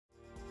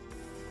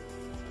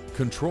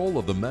Control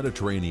of the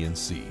Mediterranean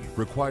Sea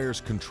requires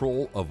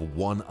control of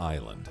one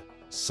island,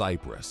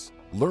 Cyprus.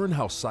 Learn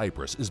how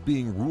Cyprus is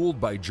being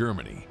ruled by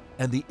Germany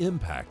and the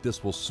impact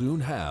this will soon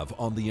have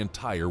on the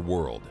entire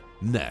world.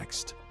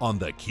 Next, on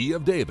The Key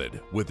of David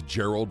with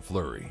Gerald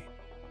Fleury.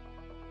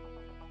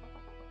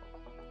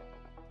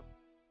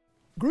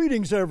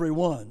 Greetings,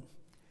 everyone.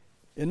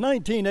 In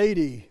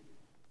 1980,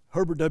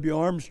 Herbert W.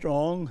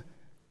 Armstrong,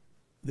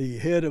 the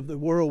head of the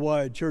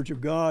Worldwide Church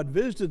of God,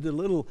 visited the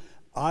little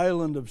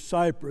island of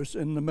Cyprus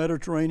in the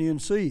Mediterranean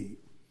Sea.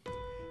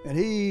 And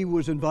he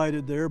was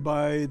invited there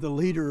by the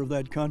leader of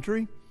that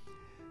country.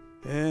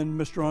 And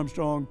Mr.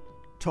 Armstrong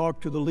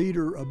talked to the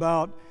leader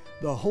about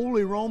the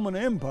Holy Roman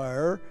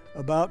Empire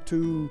about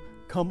to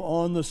come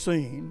on the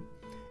scene.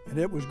 And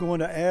it was going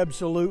to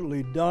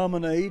absolutely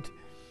dominate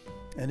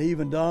and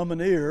even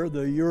domineer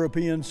the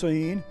European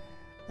scene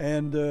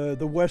and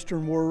the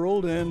Western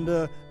world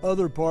and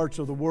other parts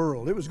of the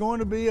world. It was going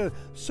to be a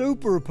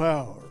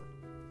superpower.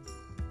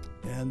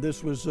 And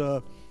this was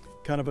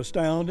kind of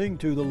astounding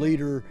to the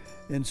leader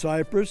in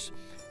Cyprus.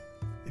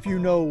 If you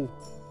know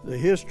the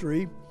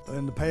history,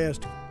 in the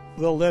past,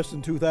 well, less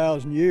than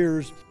 2,000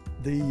 years,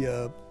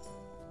 the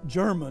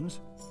Germans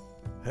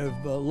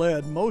have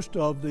led most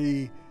of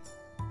the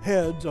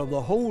heads of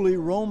the Holy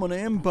Roman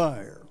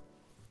Empire.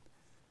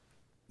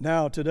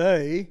 Now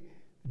today,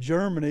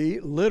 Germany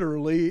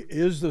literally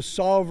is the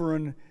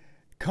sovereign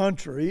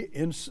country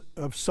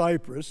of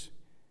Cyprus.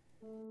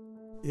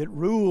 It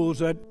rules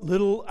that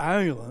little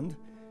island.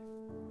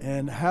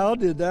 And how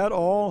did that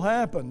all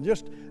happen?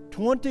 Just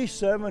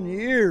 27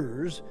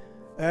 years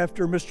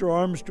after Mr.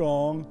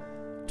 Armstrong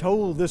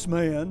told this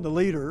man, the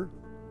leader,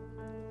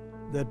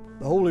 that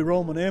the Holy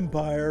Roman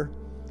Empire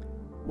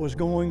was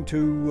going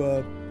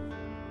to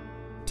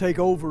take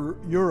over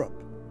Europe.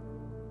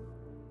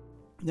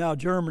 Now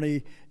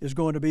Germany is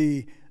going to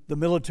be the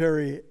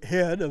military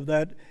head of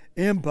that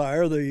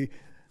empire. The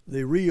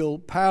real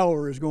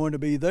power is going to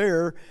be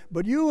there.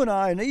 But you and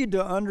I need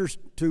to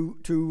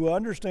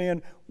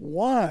understand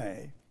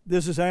why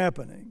this is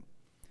happening.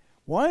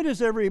 Why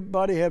does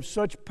everybody have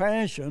such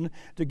passion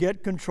to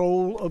get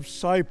control of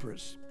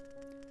Cyprus?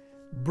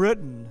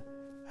 Britain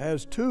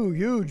has two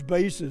huge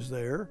bases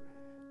there,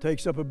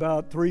 takes up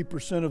about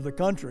 3% of the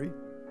country,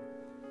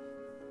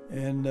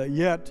 and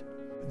yet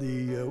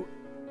the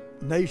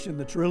nation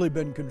that's really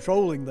been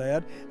controlling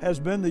that has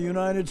been the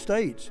United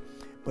States.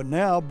 But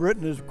now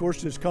Britain, of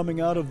course, is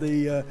coming out of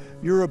the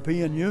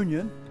European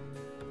Union,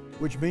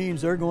 which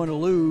means they're going to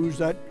lose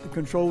that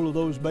control of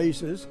those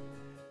bases,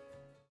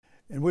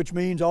 and which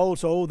means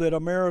also that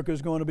America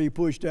is going to be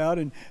pushed out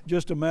in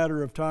just a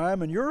matter of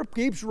time. And Europe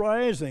keeps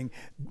rising.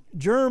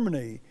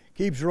 Germany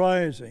keeps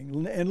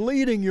rising and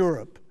leading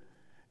Europe,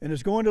 and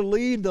it's going to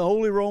lead the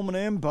Holy Roman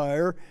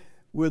Empire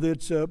with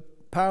its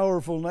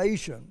powerful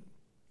nation.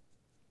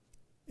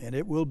 And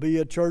it will be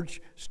a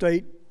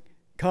church-state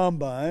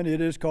combine.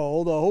 It is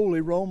called the Holy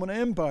Roman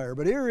Empire.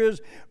 But here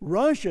is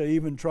Russia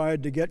even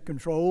tried to get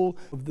control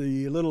of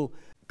the little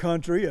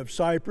country of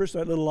Cyprus,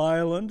 that little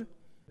island,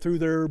 through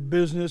their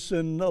business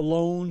and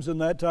loans and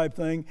that type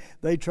thing.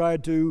 They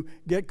tried to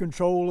get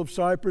control of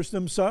Cyprus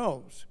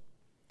themselves.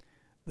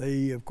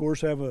 They, of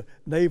course, have a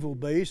naval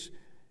base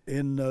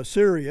in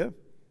Syria.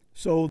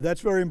 So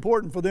that's very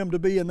important for them to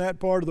be in that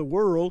part of the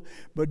world.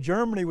 But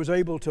Germany was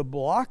able to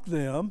block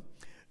them,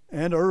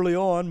 and early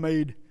on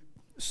made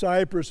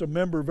Cyprus a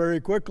member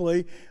very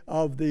quickly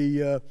of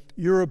the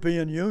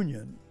European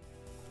Union.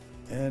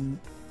 And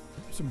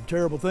some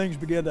terrible things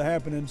began to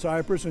happen in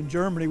Cyprus, and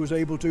Germany was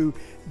able to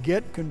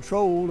get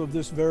control of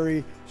this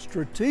very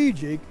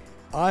strategic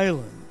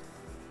island.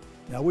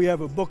 Now we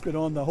have a booklet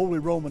on the Holy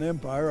Roman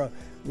Empire, a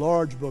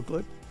large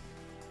booklet,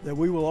 that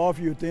we will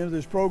offer you at the end of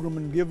this program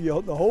and give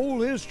you the whole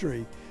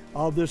history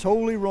of this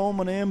Holy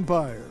Roman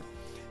Empire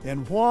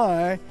and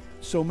why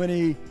so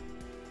many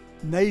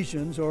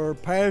nations are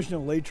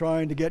passionately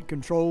trying to get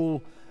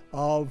control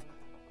of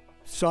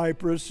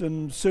Cyprus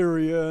and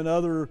Syria and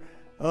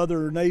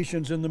other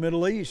nations in the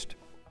Middle East.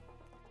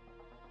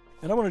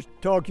 And I want to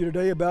talk to you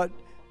today about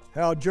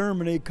how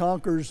Germany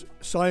conquers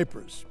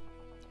Cyprus.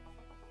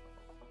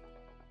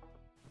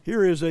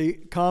 Here is a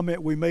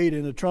comment we made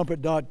in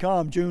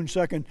thetrumpet.com, June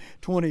 2nd,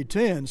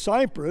 2010.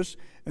 Cyprus,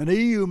 an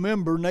EU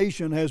member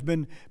nation, has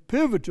been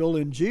pivotal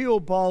in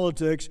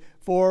geopolitics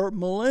for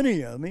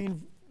millennia. I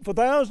mean, for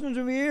thousands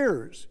of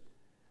years.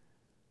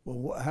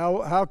 Well,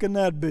 how can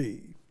that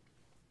be?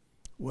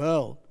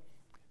 Well,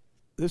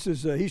 this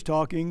is he's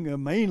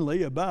talking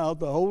mainly about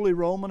the Holy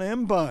Roman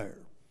Empire.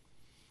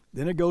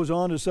 Then it goes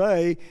on to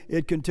say,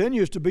 it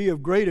continues to be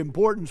of great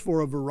importance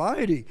for a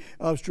variety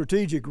of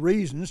strategic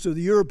reasons to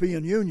the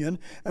European Union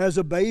as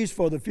a base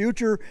for the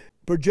future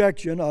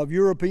projection of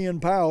European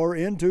power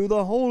into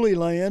the Holy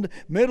Land,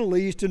 Middle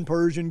East, and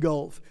Persian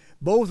Gulf.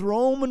 Both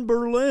Rome and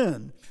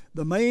Berlin,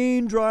 the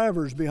main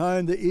drivers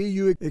behind the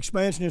EU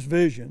expansionist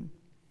vision,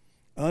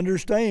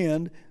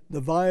 understand the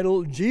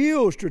vital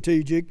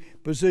geostrategic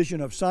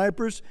position of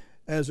Cyprus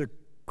as a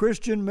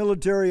Christian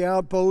military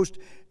outpost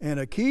and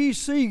a key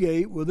sea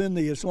gate within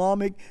the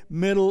Islamic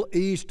Middle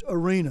East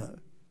arena.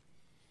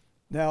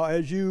 Now,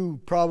 as you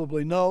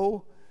probably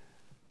know,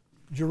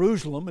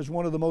 Jerusalem is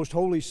one of the most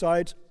holy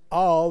sites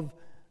of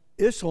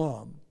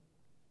Islam.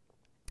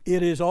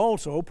 It is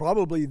also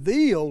probably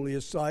the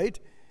holiest site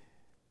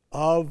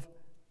of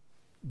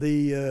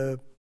the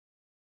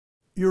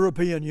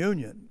European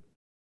Union.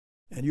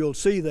 And you'll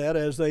see that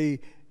as they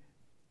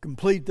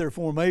complete their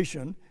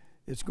formation,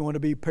 it's going to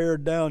be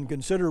pared down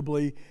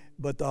considerably.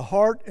 But the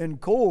heart and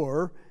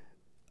core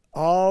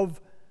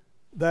of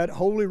that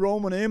Holy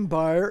Roman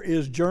Empire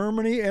is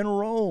Germany and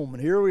Rome.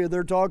 And here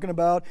they're talking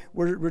about,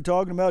 we're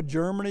talking about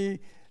Germany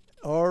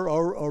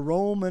or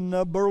Rome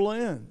and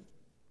Berlin.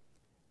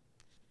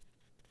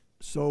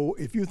 So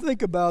if you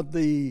think about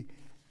the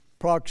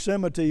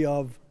proximity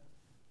of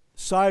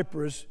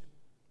Cyprus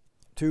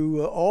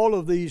to all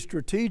of these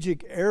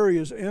strategic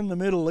areas in the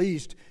Middle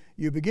East,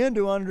 you begin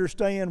to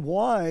understand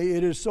why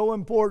it is so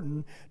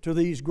important to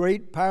these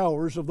great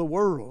powers of the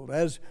world,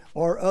 as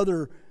are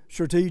other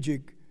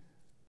strategic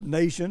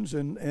nations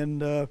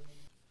and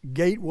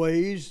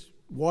gateways,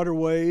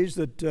 waterways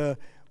that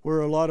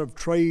where a lot of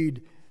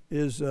trade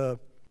is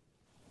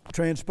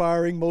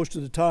transpiring most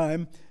of the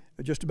time,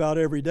 just about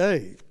every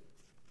day.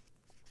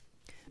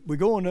 We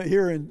go in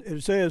here and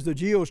it says the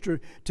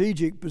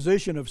geostrategic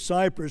position of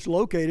Cyprus,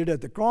 located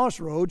at the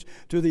crossroads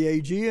to the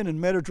Aegean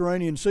and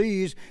Mediterranean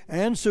seas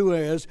and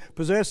Suez,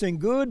 possessing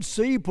good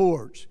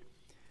seaports.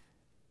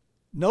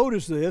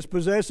 Notice this,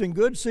 possessing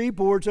good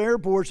seaports,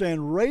 airports,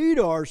 and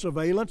radar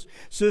surveillance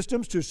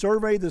systems to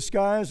survey the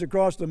skies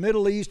across the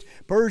Middle East,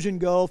 Persian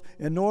Gulf,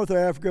 and North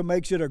Africa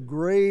makes it a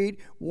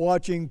great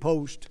watching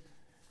post.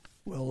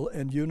 Well,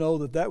 and you know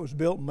that that was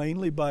built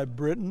mainly by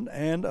Britain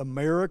and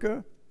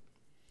America.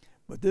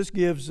 But this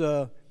gives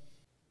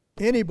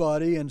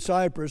anybody in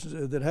Cyprus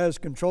that has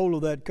control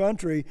of that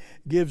country,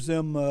 gives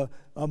them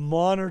a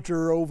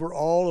monitor over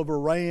all of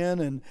Iran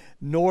and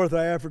North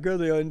Africa,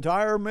 the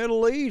entire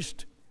Middle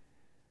East.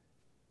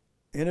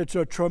 And it's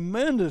a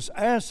tremendous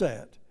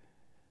asset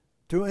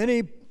to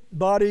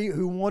anybody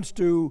who wants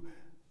to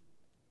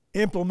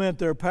implement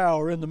their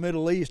power in the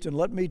Middle East. And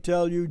let me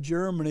tell you,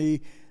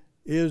 Germany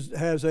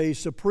has a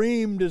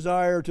supreme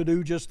desire to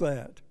do just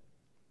that.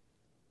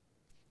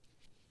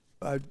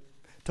 I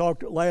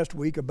talked last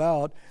week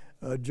about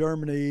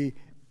Germany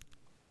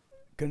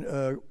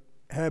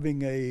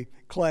having a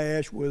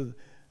clash with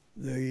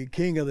the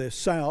king of the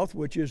south,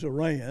 which is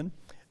Iran,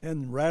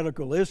 and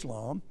radical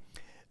Islam.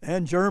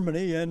 And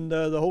Germany and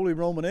the Holy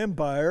Roman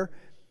Empire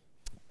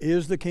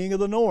is the king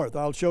of the north.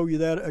 I'll show you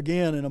that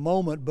again in a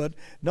moment, but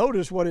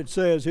notice what it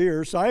says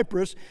here.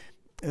 Cyprus,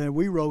 and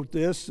we wrote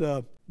this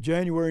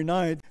January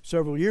 9th,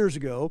 several years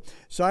ago.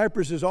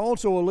 Cyprus is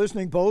also a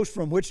listening post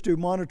from which to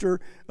monitor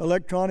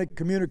electronic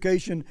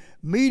communication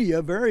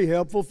media, very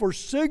helpful for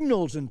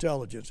signals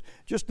intelligence,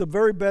 just the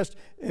very best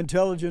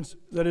intelligence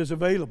that is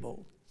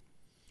available.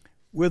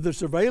 With the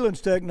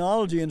surveillance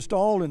technology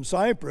installed in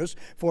Cyprus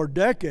for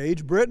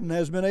decades, Britain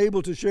has been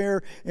able to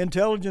share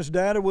intelligence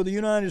data with the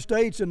United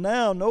States and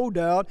now, no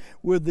doubt,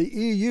 with the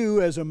EU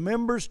as a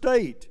member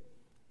state.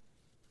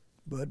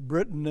 But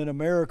Britain and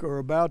America are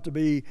about to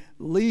be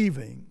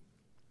leaving.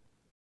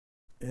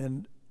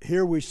 And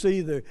here we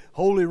see the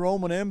Holy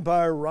Roman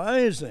Empire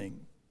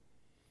rising.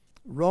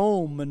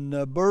 Rome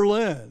and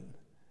Berlin.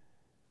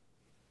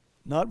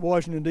 Not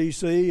Washington,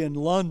 D.C. and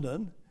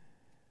London.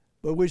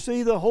 But we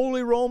see the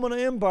Holy Roman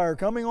Empire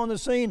coming on the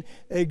scene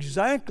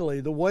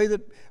exactly the way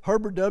that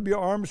Herbert W.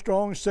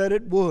 Armstrong said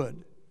it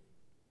would.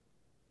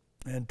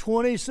 And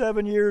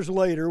 27 years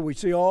later, we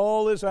see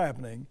all this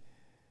happening.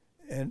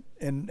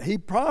 And he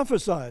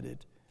prophesied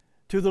it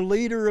to the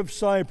leader of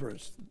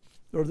Cyprus,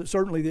 or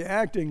certainly the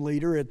acting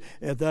leader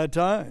at that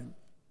time.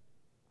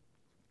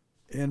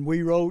 And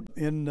we wrote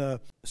in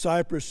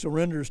Cyprus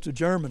surrenders to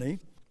Germany,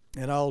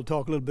 and I'll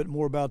talk a little bit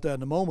more about that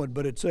in a moment,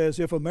 but it says,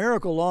 if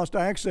America lost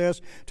access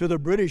to the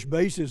British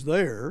bases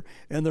there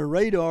and their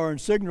radar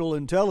and signal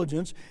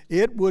intelligence,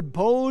 it would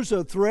pose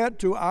a threat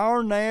to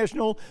our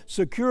national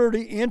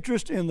security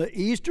interest in the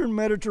Eastern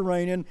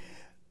Mediterranean,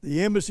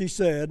 the embassy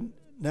said.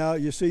 Now,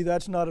 you see,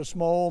 that's not a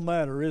small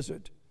matter, is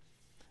it?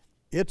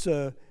 It's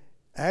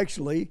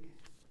actually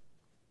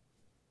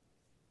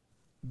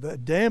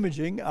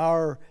damaging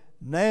our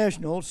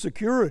national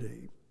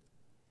security.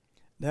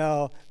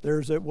 Now,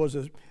 was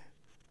a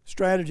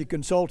strategy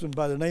consultant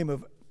by the name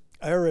of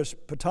Aris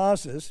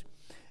Patasis,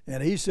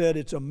 and he said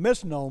it's a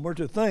misnomer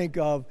to think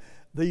of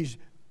these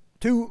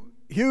two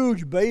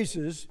huge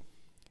bases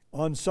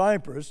on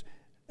Cyprus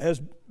as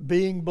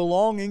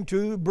belonging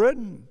to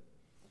Britain.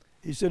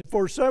 He said,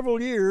 for several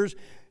years,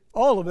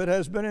 all of it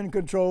has been in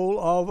control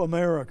of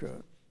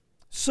America.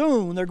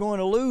 Soon, they're going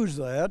to lose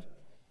that,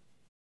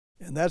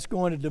 and that's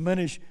going to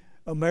diminish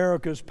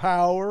America's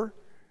power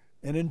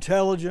and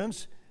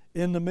intelligence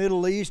in the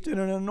Middle East in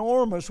an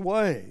enormous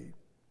way.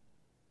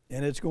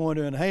 And it's going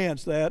to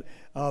enhance that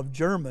of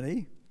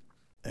Germany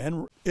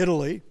and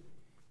Italy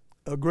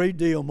a great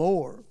deal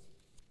more.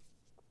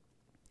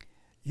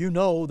 You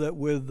know that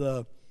with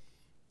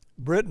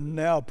Britain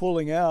now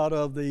pulling out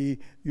of the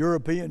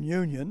European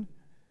Union.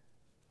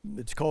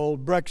 It's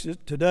called Brexit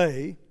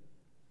today.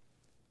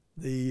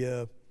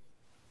 There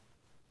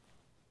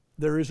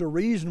is a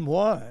reason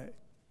why.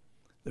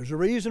 There's a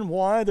reason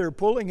why they're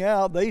pulling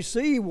out. They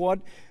see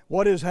what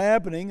is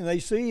happening. They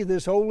see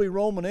this Holy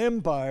Roman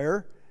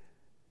Empire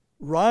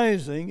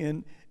rising,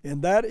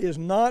 and that is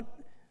not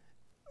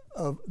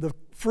the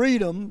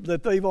freedom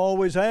that they've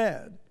always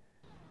had.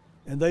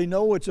 And they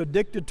know it's a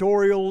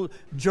dictatorial,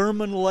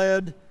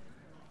 German-led,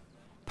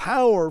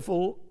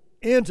 powerful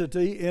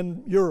entity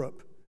in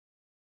Europe.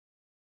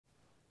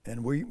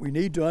 And we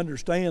need to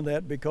understand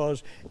that,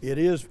 because it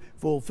is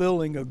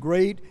fulfilling a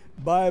great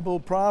Bible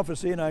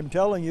prophecy. And I'm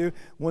telling you,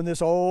 when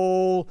this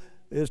all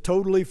is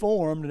totally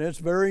formed, and it's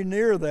very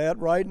near that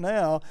right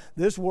now,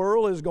 this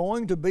world is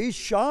going to be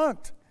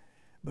shocked.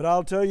 But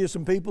I'll tell you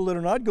some people that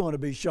are not going to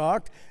be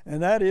shocked,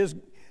 and that is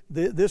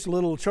this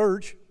little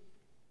church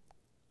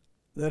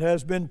that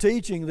has been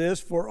teaching this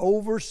for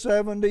over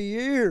 70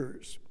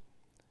 years.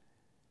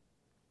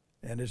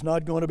 And it's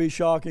not going to be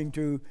shocking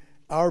to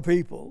our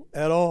people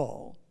at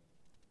all.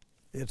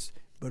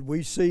 But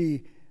we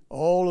see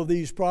all of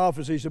these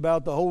prophecies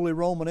about the Holy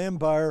Roman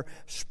Empire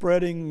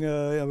spreading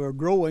or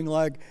growing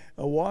like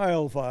a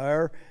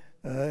wildfire,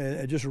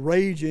 just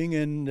raging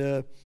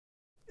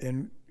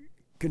and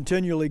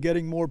continually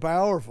getting more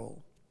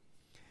powerful.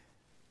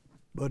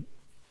 But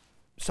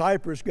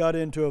Cyprus got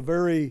into a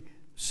very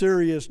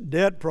serious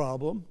debt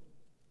problem,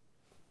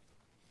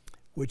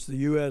 which the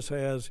U.S.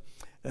 has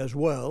as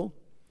well,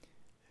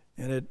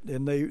 and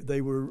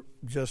they were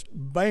just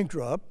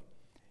bankrupt,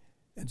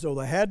 and so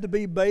they had to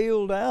be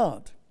bailed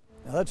out.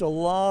 Now that's a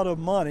lot of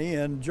money,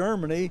 and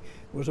Germany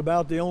was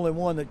about the only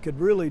one that could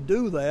really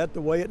do that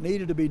the way it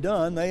needed to be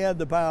done. They had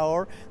the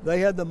power,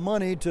 they had the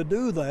money to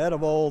do that,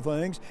 of all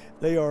things.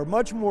 They are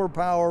much more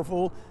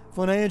powerful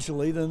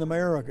financially than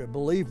America,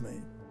 believe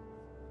me,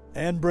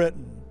 and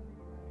Britain.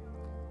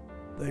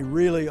 They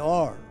really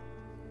are.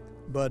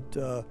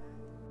 But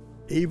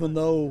even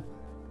though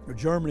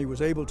Germany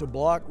was able to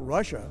block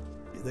Russia,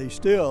 they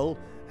still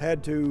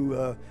had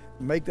to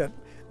make that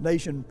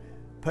nation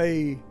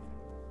pay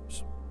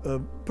a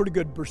pretty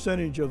good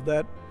percentage of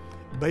that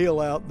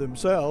bailout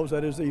themselves.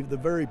 That is, the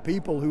very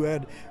people who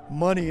had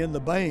money in the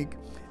bank.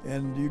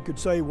 And you could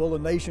say, well, the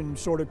nation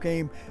sort of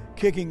came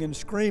kicking and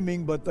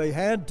screaming, but they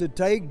had to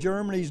take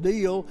Germany's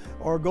deal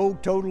or go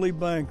totally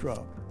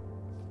bankrupt.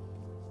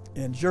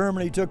 And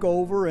Germany took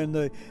over, and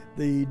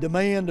the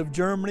demand of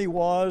Germany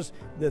was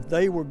that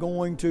they were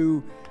going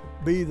to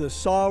be the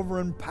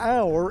sovereign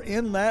power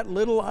in that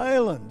little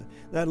island,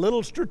 that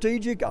little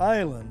strategic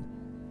island.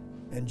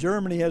 And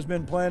Germany has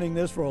been planning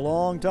this for a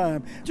long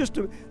time. Just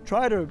to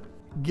try to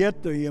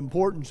get the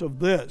importance of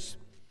this,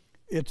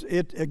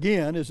 it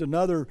again is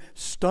another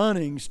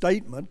stunning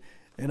statement,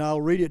 and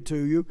I'll read it to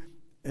you.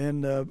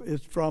 And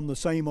it's from the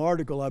same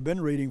article I've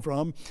been reading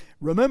from.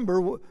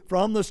 Remember,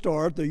 from the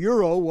start, the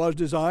euro was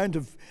designed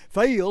to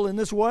fail in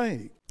this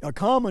way. A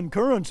common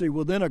currency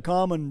within a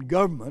common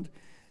government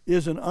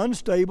is an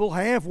unstable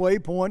halfway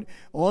point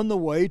on the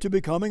way to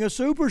becoming a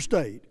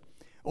superstate.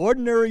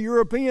 Ordinary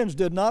Europeans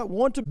did not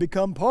want to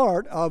become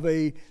part of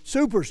a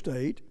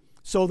superstate,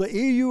 so the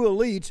EU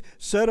elites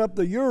set up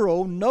the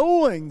euro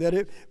knowing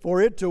that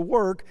for it to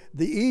work,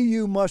 the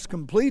EU must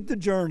complete the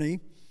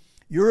journey.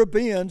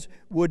 Europeans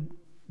would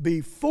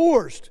be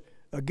forced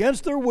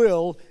against their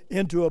will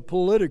into a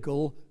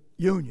political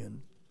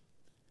union.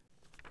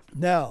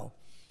 Now,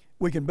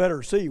 we can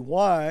better see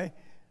why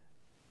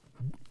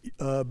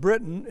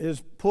Britain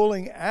is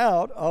pulling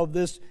out of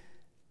this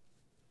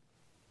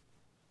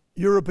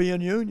European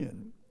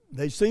Union.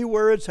 They see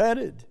where it's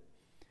headed.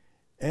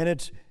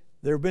 And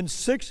there have been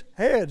 6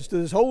 heads to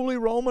this Holy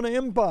Roman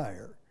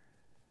Empire.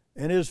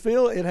 And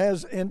it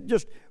has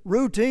just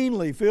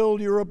routinely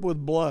filled Europe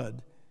with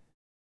blood.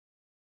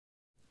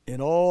 In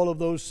all of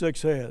those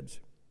 6 heads.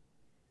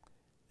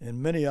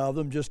 And many of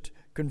them just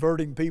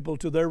converting people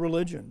to their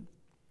religion.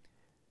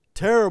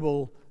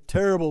 Terrible,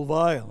 terrible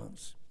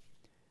violence.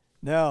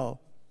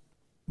 Now,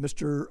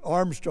 Mr.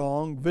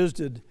 Armstrong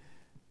visited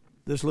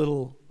this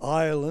little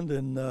island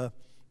in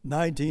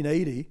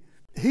 1980.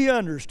 He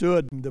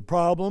understood the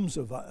problems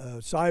of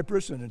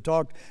Cyprus and had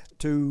talked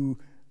to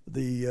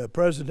the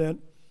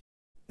president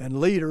and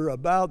leader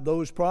about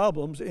those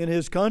problems in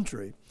his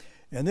country.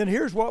 And then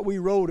here's what we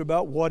wrote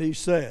about what he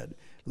said.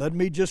 Let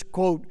me just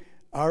quote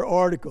our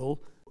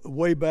article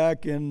way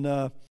back in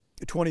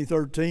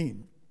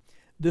 2013.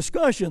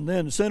 Discussion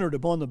then centered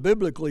upon the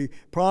biblically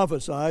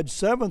prophesied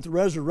 7th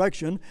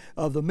resurrection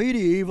of the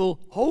medieval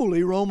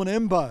Holy Roman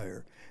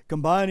Empire,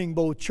 combining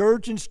both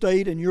church and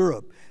state in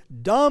Europe,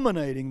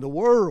 dominating the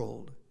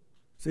world.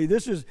 See,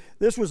 this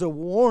was a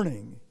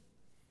warning.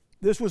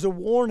 This was a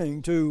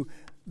warning to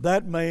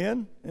that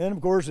man, and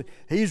of course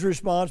he's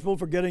responsible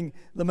for getting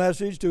the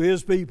message to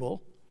his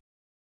people.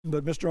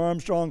 But Mr.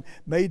 Armstrong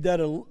made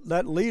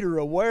that leader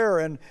aware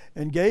and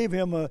gave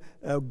him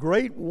a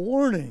great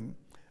warning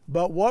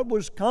but what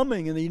was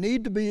coming, and he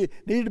needed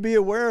to be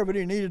aware of it.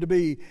 He needed to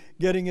be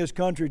getting his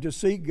country to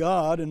seek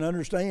God and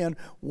understand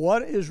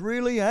what is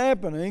really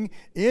happening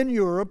in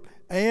Europe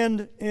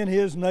and in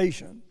his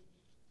nation.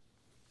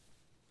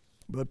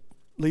 But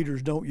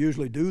leaders don't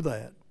usually do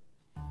that.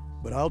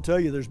 But I'll tell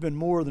you, there's been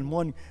more than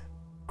one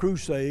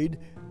crusade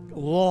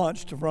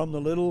launched from the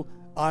little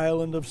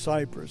island of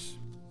Cyprus.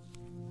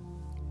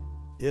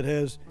 It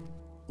has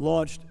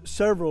launched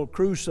several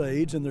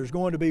crusades, and there's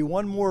going to be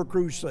one more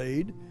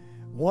crusade,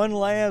 one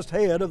last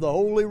head of the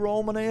Holy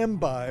Roman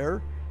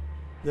Empire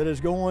that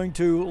is going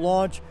to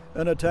launch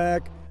an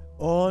attack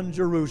on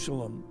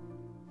Jerusalem.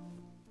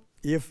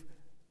 If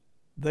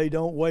they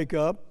don't wake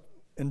up,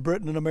 and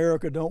Britain and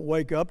America don't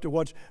wake up to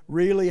what's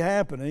really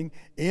happening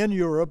in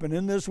Europe and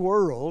in this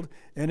world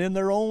and in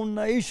their own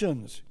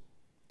nations,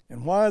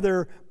 and why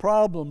their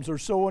problems are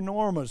so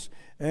enormous.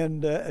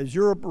 And as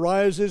Europe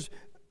rises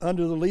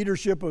under the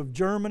leadership of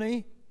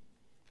Germany,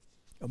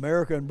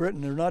 America and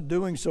Britain are not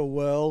doing so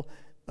well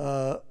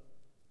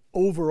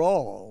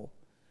overall.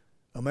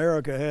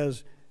 America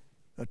has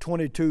a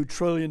 $22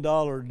 trillion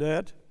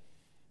debt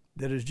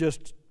that is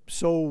just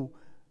so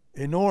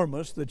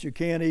enormous that you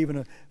can't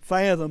even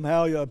fathom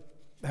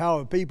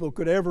how people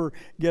could ever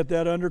get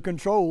that under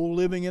control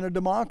living in a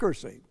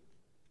democracy.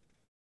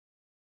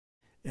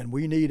 And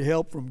we need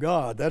help from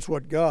God. That's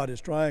what God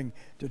is trying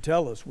to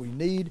tell us. We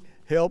need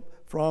help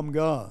from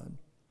God.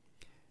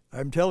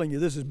 I'm telling you,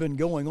 this has been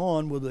going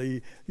on with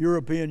the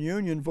European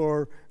Union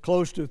for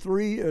close to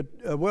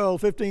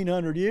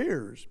 1,500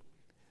 years.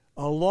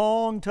 A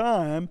long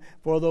time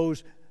for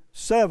those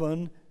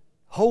 7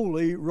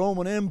 holy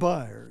Roman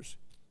empires.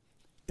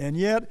 And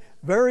yet,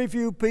 very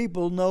few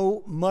people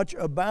know much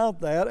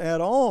about that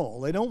at all.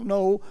 They don't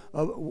know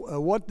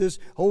what this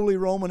Holy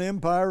Roman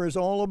Empire is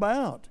all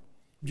about.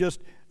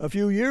 Just a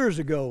few years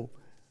ago,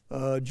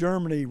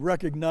 Germany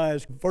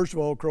recognized, first of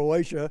all,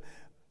 Croatia,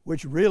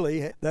 which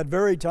really, at that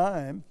very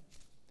time,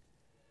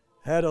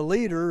 had a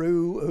leader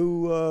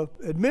who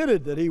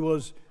admitted that he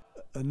was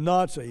a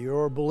Nazi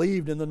or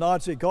believed in the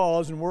Nazi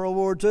cause in World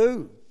War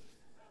II.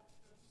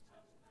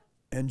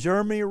 And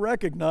Germany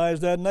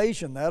recognized that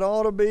nation. That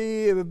ought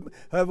to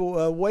have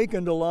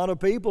awakened a lot of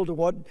people to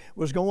what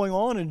was going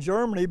on in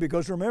Germany,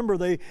 because remember,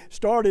 they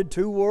started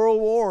 2 world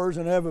wars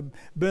and have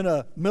been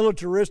a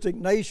militaristic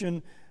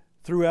nation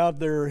throughout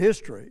their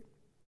history.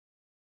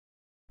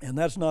 And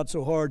that's not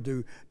so hard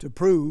to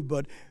prove,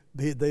 but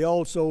they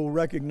also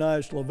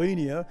recognized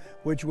Slovenia,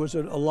 which was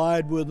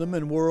allied with them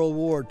in World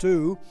War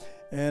II.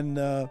 And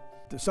at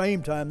the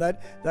same time,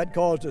 that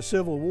caused a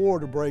civil war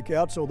to break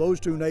out, so those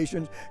 2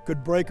 nations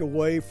could break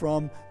away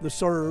from the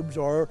Serbs,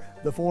 or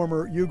the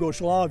former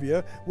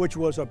Yugoslavia, which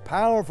was a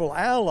powerful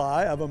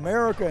ally of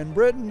America and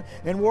Britain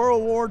in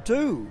World War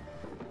II.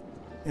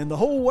 And the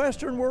whole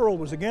Western world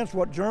was against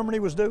what Germany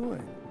was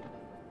doing.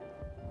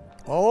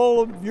 All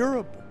of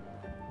Europe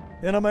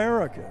and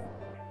America.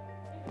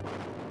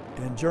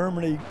 And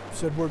Germany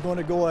said, we're going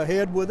to go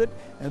ahead with it,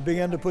 and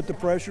began to put the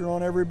pressure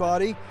on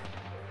everybody,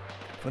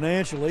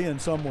 financially in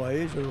some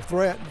ways, or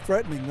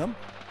threatening them,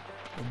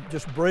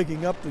 just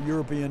breaking up the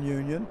European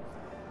Union.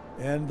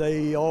 And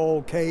they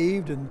all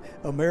caved, and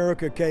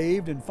America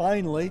caved, and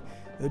finally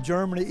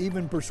Germany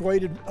even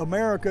persuaded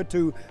America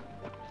to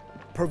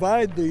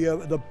provide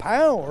the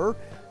power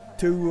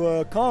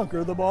to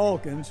conquer the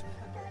Balkans,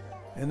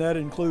 and that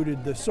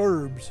included the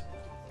Serbs,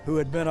 who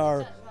had been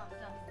our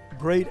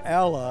great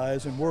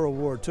allies in World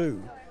War II,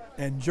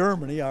 and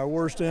Germany, our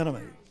worst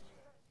enemy.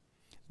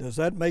 Does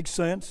that make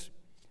sense?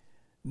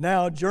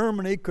 Now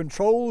Germany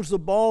controls the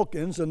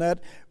Balkans and that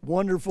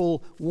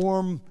wonderful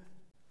warm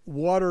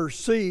water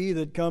sea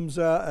that comes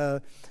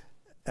out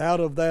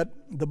of the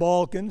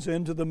Balkans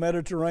into the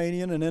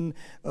Mediterranean, and then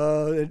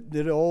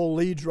it all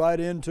leads right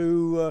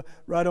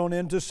on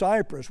into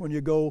Cyprus when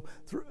you go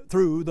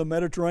through the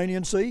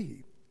Mediterranean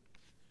Sea.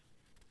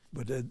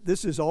 But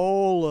this is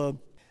all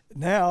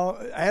now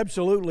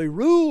absolutely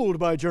ruled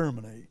by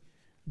Germany.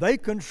 They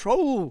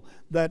control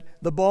the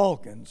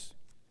Balkans.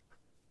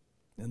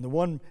 And the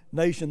one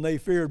nation they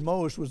feared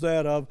most was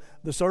that of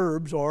the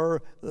Serbs,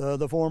 or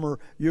the former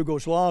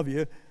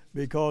Yugoslavia,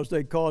 because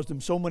they caused them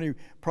so many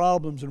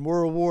problems in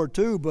World War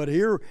II. But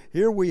here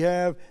we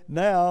have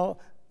now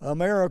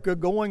America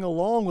going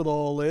along with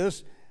all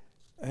this,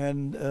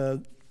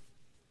 and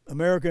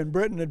America and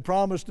Britain had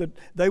promised that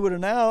they would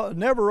now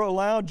never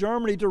allow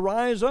Germany to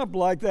rise up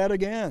like that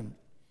again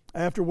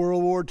after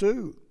World War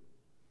II.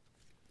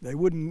 They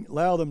wouldn't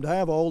allow them to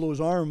have all those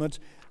armaments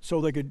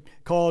so they could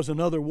cause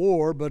another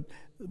war, but,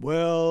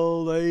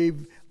 well,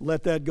 they've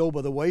let that go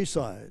by the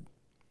wayside.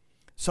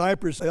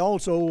 Cyprus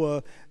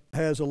also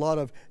has a lot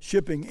of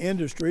shipping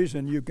industries,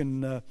 and you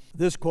can,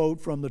 this quote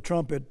from the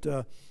Trumpet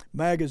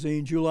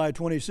magazine, July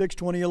 26,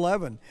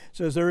 2011,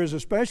 says, there is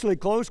especially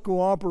close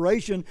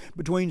cooperation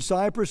between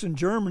Cyprus and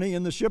Germany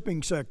in the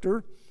shipping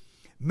sector.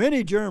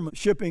 Many German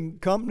shipping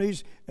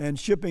companies and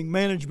shipping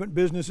management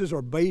businesses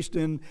are based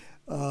in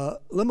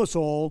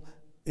Limassol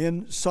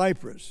in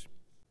Cyprus.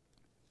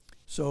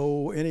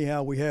 So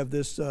anyhow, we have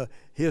this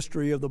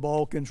history of the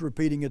Balkans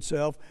repeating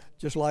itself,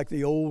 just like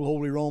the old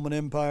Holy Roman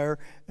Empire,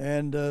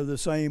 and the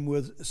same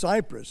with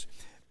Cyprus.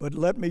 But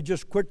let me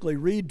just quickly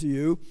read to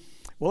you.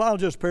 Well, I'll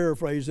just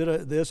paraphrase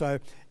this. I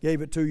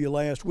gave it to you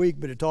last week,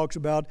 but it talks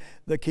about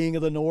the king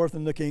of the north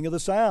and the king of the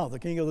south. The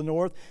king of the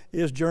north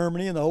is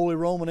Germany and the Holy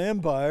Roman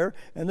Empire,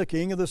 and the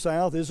king of the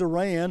south is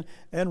Iran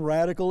and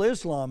radical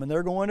Islam, and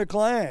they're going to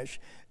clash.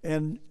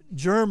 And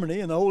Germany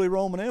and the Holy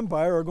Roman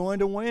Empire are going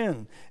to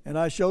win. And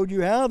I showed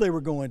you how they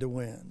were going to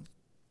win.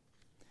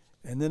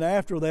 And then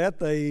after that,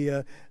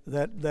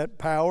 that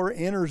power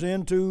enters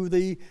into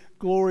the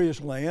glorious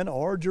land,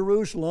 or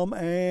Jerusalem,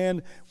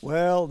 and,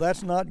 well,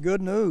 that's not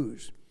good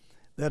news.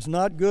 That's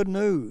not good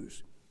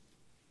news.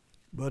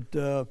 But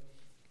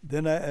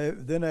then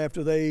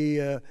after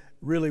they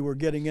really were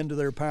getting into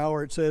their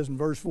power, it says in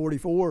verse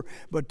 44,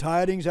 but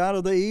tidings out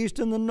of the east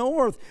and the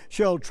north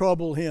shall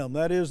trouble him.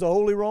 That is the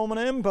Holy Roman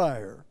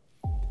Empire.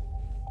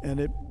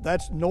 And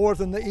that's north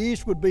and the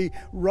east would be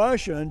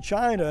Russia and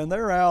China and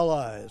their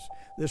allies.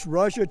 This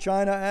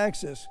Russia-China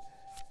axis.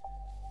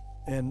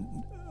 And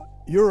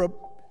Europe,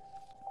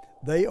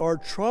 they are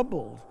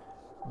troubled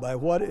by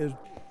what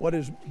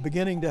is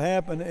beginning to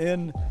happen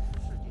in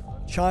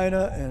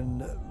China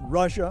and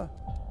Russia,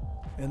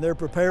 and they're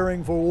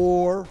preparing for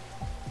war.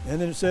 And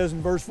then it says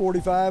in verse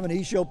 45, and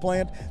he shall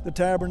plant the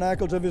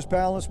tabernacles of his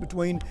palace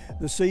between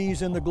the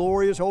seas and the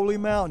glorious holy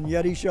mountain,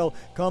 yet he shall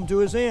come to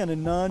his end,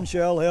 and none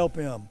shall help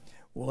him.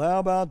 Well, how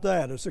about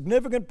that? A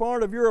significant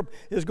part of Europe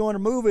is going to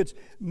move its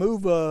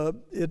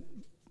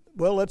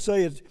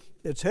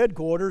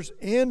headquarters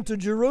into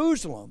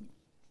Jerusalem.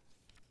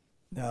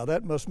 Now,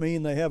 that must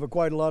mean they have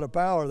quite a lot of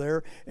power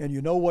there, and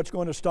you know what's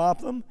going to stop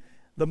them?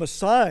 The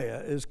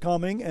Messiah is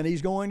coming, and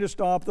he's going to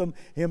stop them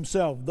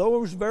himself.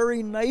 Those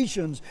very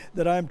nations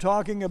that I'm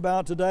talking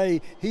about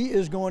today, he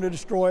is going to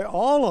destroy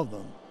all of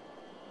them.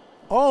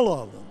 All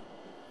of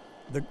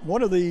them.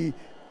 One of the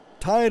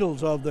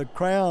titles of the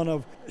crown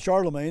of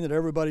Charlemagne that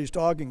everybody's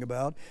talking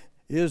about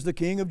is the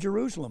King of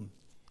Jerusalem.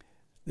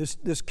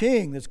 This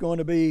king that's going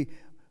to be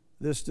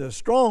this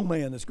strong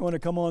man that's going to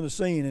come on the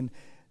scene. And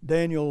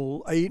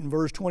Daniel 8 and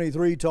verse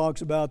 23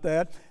 talks about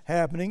that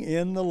happening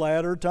in the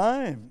latter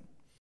time.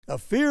 A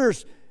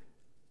fierce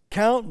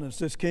countenance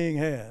this king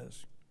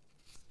has.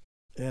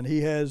 And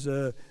he has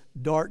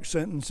dark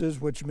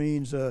sentences, which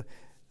means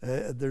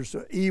there's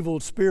an evil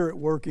spirit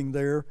working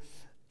there.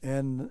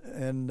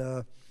 And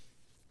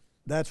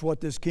that's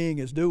what this king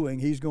is doing.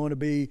 He's going to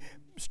be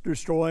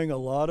destroying a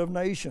lot of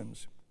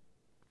nations.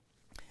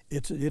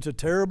 It's a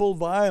terrible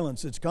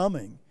violence that's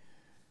coming.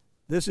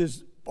 This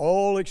is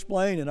all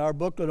explained in our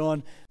booklet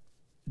on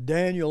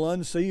Daniel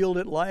Unsealed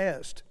at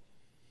Last.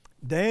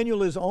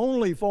 Daniel is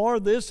only for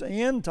this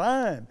end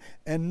time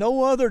and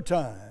no other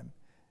time.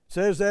 It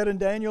says that in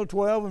Daniel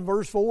 12 and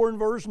verse 4 and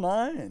verse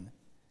 9.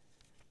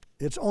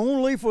 It's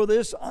only for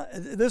this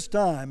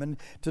time. And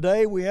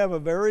today we have a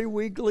very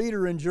weak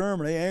leader in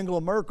Germany,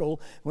 Angela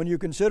Merkel. When you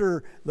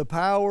consider the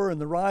power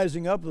and the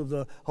rising up of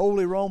the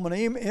Holy Roman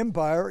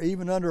Empire,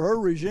 even under her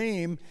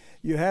regime,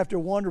 you have to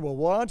wonder, well,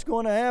 what's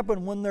going to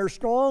happen when their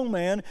strong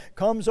man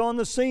comes on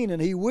the scene? And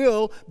he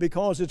will,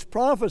 because it's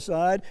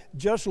prophesied,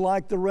 just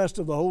like the rest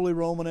of the Holy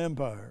Roman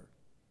Empire.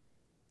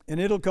 And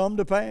it'll come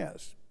to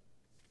pass.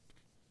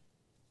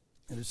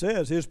 And it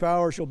says, his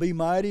power shall be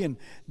mighty, and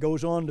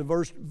goes on to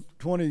verse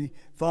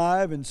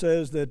 25 and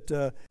says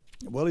that,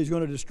 he's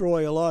going to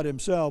destroy a lot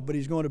himself, but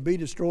he's going to be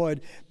destroyed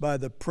by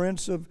the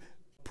Prince of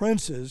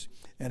Princes,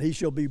 and he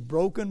shall be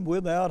broken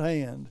without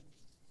hand.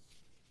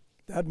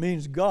 That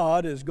means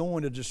God is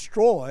going to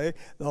destroy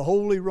the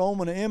Holy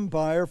Roman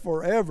Empire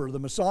forever. The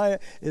Messiah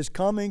is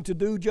coming to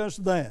do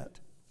just that.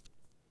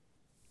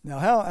 Now,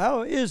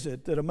 how is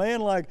it that a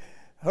man like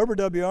Herbert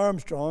W.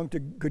 Armstrong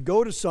could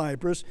go to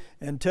Cyprus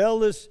and tell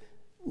this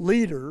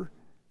leader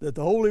that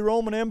the Holy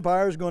Roman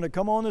Empire is going to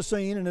come on the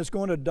scene and it's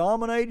going to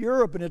dominate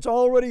Europe, and it's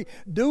already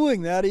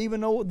doing that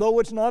even though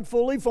it's not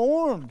fully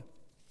formed.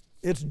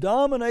 It's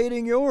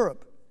dominating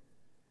Europe.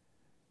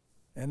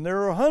 And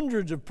there are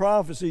hundreds of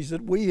prophecies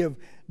that we have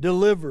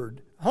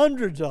delivered,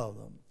 hundreds of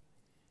them,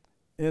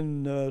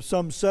 in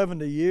some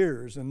 70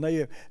 years, and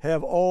they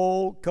have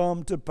all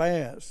come to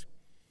pass.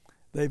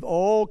 They've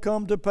all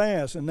come to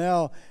pass, and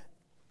now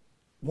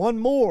one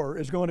more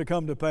is going to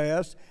come to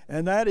pass,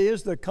 and that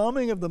is the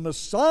coming of the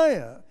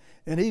Messiah.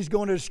 And he's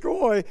going to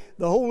destroy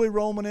the Holy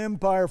Roman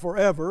Empire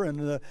forever, and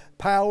the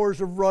powers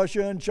of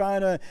Russia and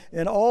China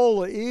and all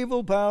the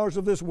evil powers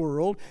of this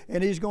world.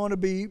 And he's going to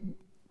be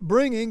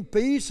bringing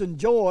peace and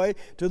joy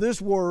to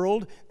this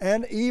world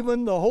and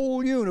even the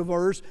whole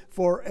universe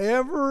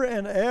forever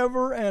and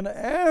ever and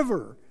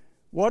ever.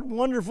 What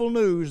wonderful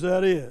news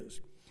that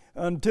is.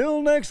 Until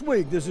next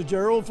week, this is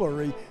Gerald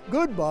Flurry.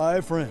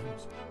 Goodbye,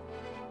 friends.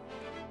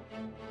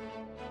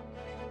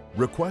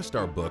 Request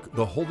our book,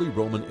 The Holy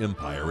Roman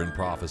Empire in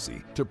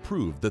Prophecy, to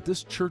prove that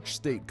this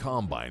church-state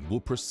combine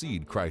will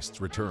precede Christ's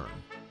return.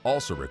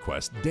 Also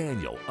request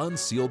Daniel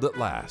Unsealed at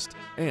Last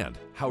and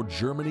How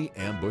Germany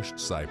Ambushed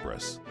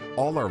Cyprus.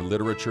 All our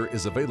literature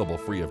is available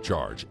free of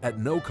charge at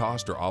no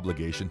cost or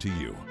obligation to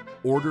you.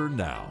 Order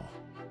now.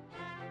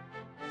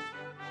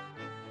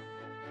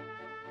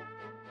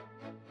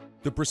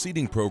 The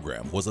preceding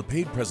program was a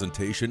paid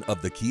presentation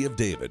of the Key of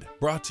David,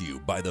 brought to you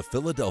by the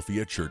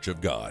Philadelphia Church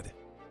of God.